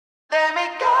Let me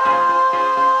go,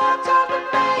 time to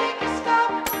make it stop.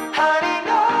 Honey,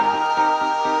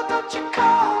 no, don't you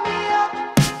call me up.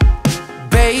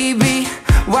 Baby,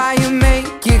 why you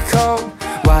make it cold?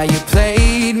 Why you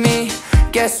played me?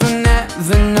 Guess we'll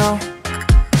never know.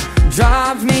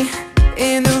 Dropped me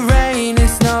in the rain and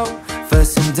snow for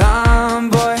some dumb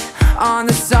boy on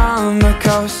the summer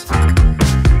coast.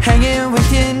 Hanging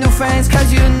with your new friends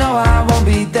cause you know I won't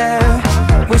be there.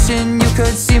 Wishing you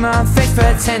could see my face,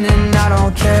 pretending I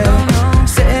don't care.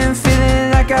 Sitting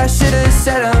feeling like I should've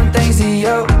said them things to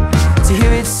you. To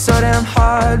hear it's so damn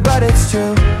hard, but it's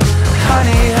true.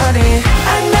 Honey, honey,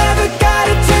 I never got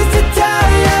a chance to tell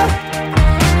you.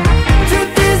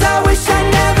 Truth is I wish I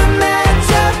never met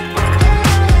you.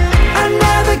 I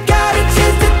never got a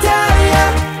chance to tell you.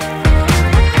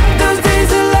 Those days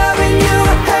of loving you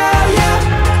were hell, yeah.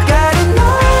 Gotta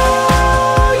know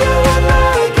you were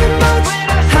making much.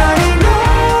 Honey, no,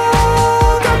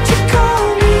 don't you call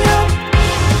me up.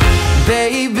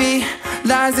 Baby,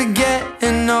 lies are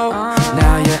getting old.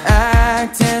 Now you're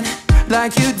acting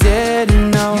like you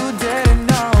didn't know.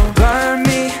 Burn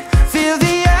me, feel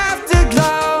the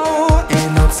afterglow.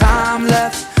 Ain't no time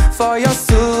left for your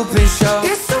stupid show.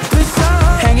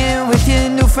 Hanging with your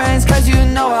new friends cause you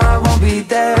know I won't be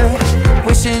there.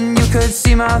 Wishing you could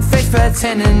see my face,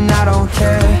 pretending I don't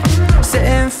care.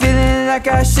 Sitting feeling like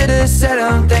I should've said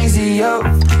them things to you.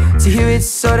 To hear it's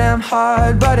so damn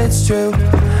hard, but it's true.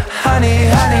 Honey,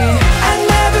 honey,